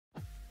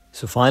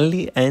So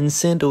finally,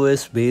 Ancient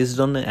OS based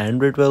on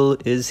Android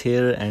 12 is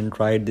here, and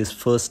tried this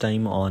first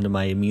time on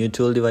my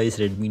mutual device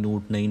Redmi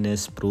Note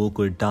 9s Pro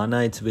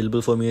Cortana. It's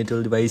available for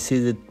mutual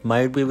devices. It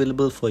might be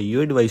available for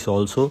your device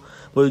also,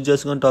 but we're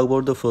just gonna talk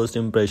about the first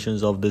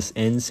impressions of this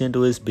Ancient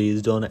OS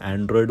based on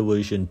Android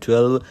version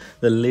 12.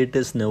 The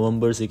latest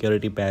November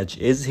security patch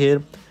is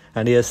here.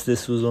 And yes,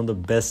 this was on the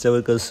best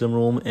ever custom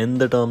ROM in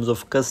the terms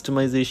of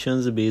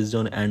customizations based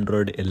on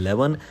Android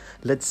 11.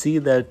 Let's see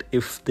that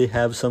if they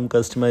have some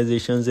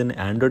customizations in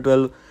Android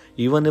 12,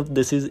 even if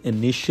this is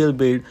initial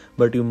build,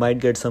 but you might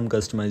get some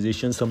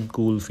customization, some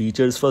cool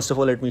features. First of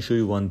all, let me show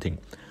you one thing.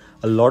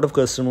 A lot of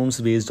custom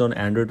ROMs based on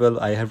Android 12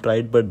 I have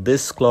tried, but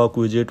this clock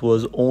widget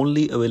was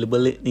only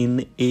available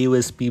in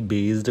AOSP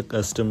based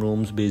custom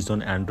ROMs based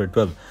on Android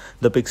 12.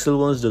 The Pixel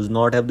ones does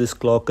not have this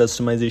clock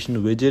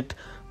customization widget,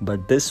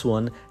 but this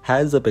one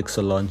has a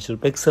Pixel launcher,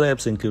 Pixel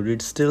apps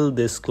included. Still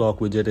this clock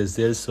widget is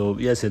there, so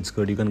yes, it's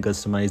good. You can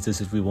customize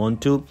this if you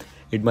want to.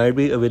 It might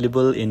be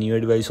available in your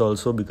device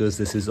also, because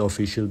this is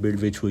official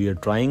build which we are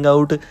trying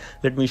out.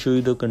 Let me show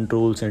you the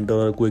control center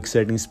or quick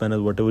settings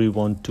panel, whatever you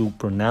want to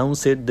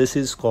pronounce it. This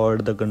is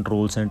called the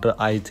control center,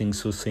 I think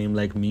so, same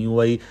like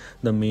MIUI.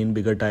 The main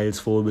bigger tiles,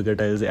 4 bigger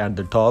tiles at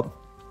the top.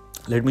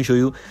 Let me show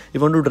you. If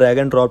you want to drag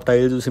and drop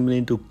tiles, you simply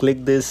need to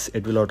click this.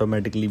 It will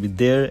automatically be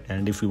there.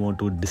 And if you want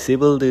to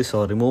disable this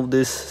or remove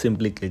this,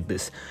 simply click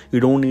this. You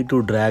don't need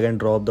to drag and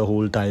drop the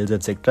whole tiles,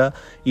 etc.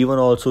 Even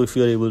also, if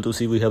you are able to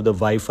see, we have the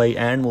Wi-Fi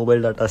and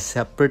mobile data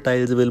separate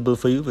tiles available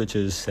for you, which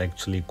is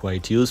actually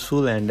quite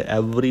useful. And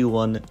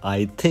everyone,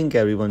 I think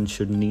everyone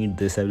should need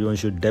this. Everyone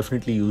should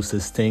definitely use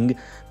this thing,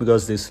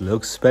 because this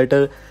looks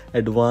better.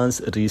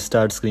 Advanced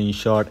restart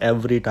screenshot,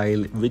 every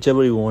tile,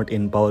 whichever you want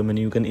in power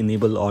menu, you can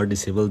enable or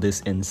disable this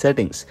in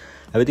settings.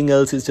 Everything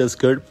else is just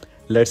good.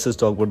 Let's just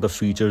talk about the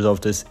features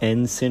of this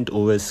Ancient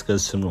OS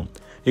custom ROM.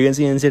 You can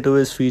see Ancient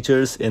OS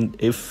features, and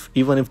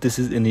even if this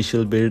is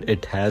initial build,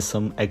 it has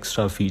some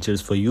extra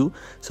features for you,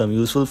 some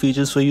useful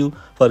features for you.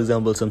 For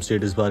example, some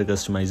status bar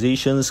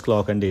customizations,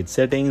 clock and date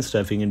settings,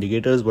 traffic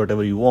indicators,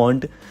 whatever you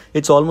want.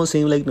 It's almost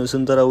same like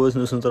Nusantara OS.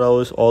 Nusantara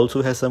OS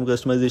also has some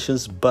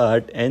customizations,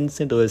 but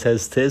Ancient OS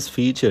has this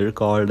feature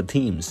called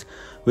themes,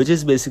 which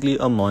is basically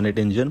a monet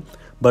engine,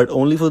 but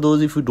only for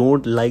those if you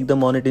don't like the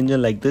monet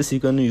engine like this. You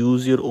can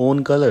use your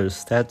own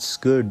colors. That's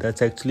good.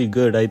 That's actually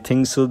good. I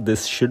think so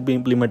this should be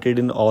implemented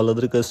in all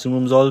other custom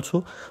ROMs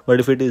also, but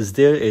if it is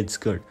there, it's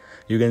good.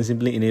 You can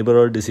simply enable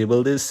or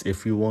disable this.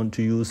 If you want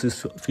to use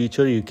this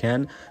feature, you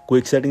can.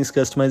 Quick settings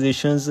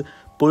customizations,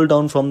 pull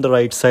down from the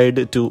right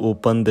side to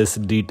open this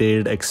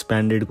detailed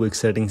expanded quick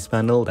settings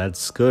panel.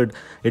 That's good.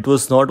 It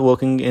was not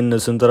working in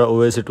Nusantara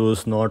OS. It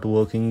was not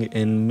working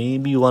in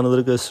maybe one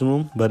other custom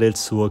ROM, but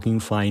it's working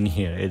fine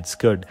here. It's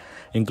good.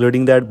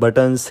 Including that,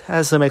 buttons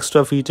has some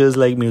extra features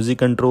like music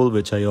control,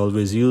 which I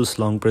always use,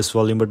 long press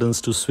volume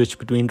buttons to switch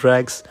between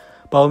tracks.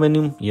 Power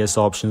menu, yes,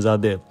 options are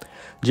there.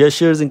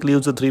 Gestures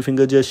includes a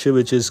 3-finger gesture,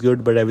 which is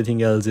good, but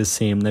everything else is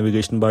same.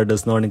 Navigation bar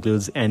does not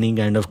include any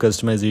kind of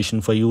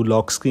customization for you.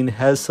 Lock screen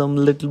has some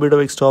little bit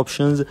of extra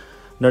options,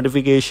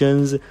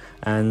 notifications,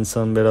 and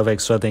some bit of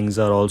extra things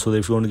are also there.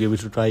 If you want to give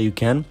it a try, you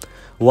can.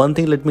 One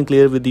thing, let me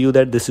clear with you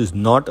that this is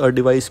not a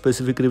device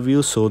specific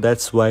review, so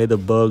that's why the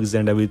bugs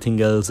and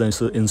everything else and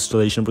so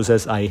installation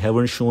process, I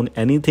haven't shown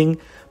anything.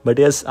 But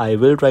yes, I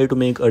will try to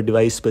make a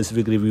device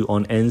specific review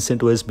on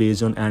Ancient OS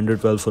based on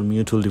Android 12 for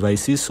mutual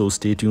devices, so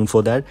stay tuned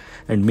for that,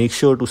 and make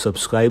sure to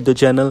subscribe the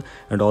channel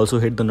and also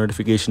hit the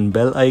notification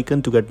bell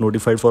icon to get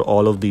notified for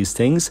all of these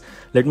things.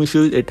 Let me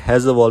show you, it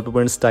has the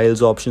wallpaper and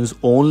styles options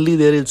only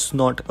there. It's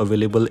not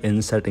available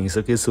in settings.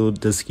 Okay, so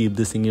just keep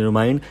this thing in your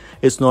mind.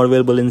 It's not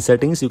available in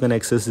settings. You can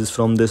access this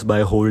from this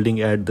by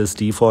holding at this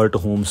default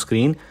home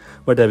screen,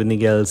 but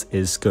everything else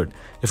is good.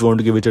 If you want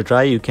to give it a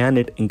try, you can.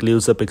 It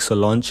includes a Pixel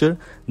launcher.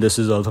 This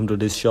is all from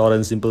today's short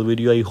and simple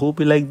video. I hope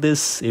you like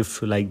this.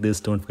 If you like this,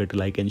 don't forget to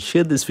like and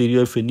share this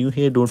video. If you're new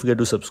here, don't forget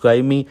to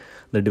subscribe me.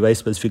 The device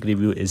specific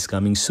review is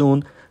coming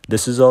soon.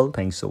 This is all.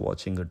 Thanks for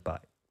watching. Goodbye.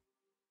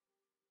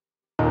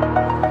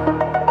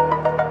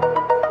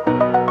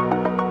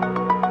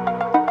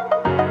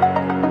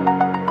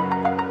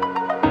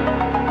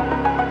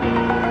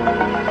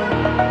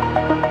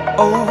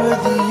 Over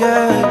the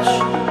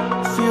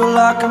edge, feel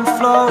like I'm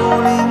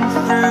floating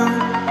through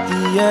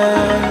the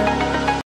air.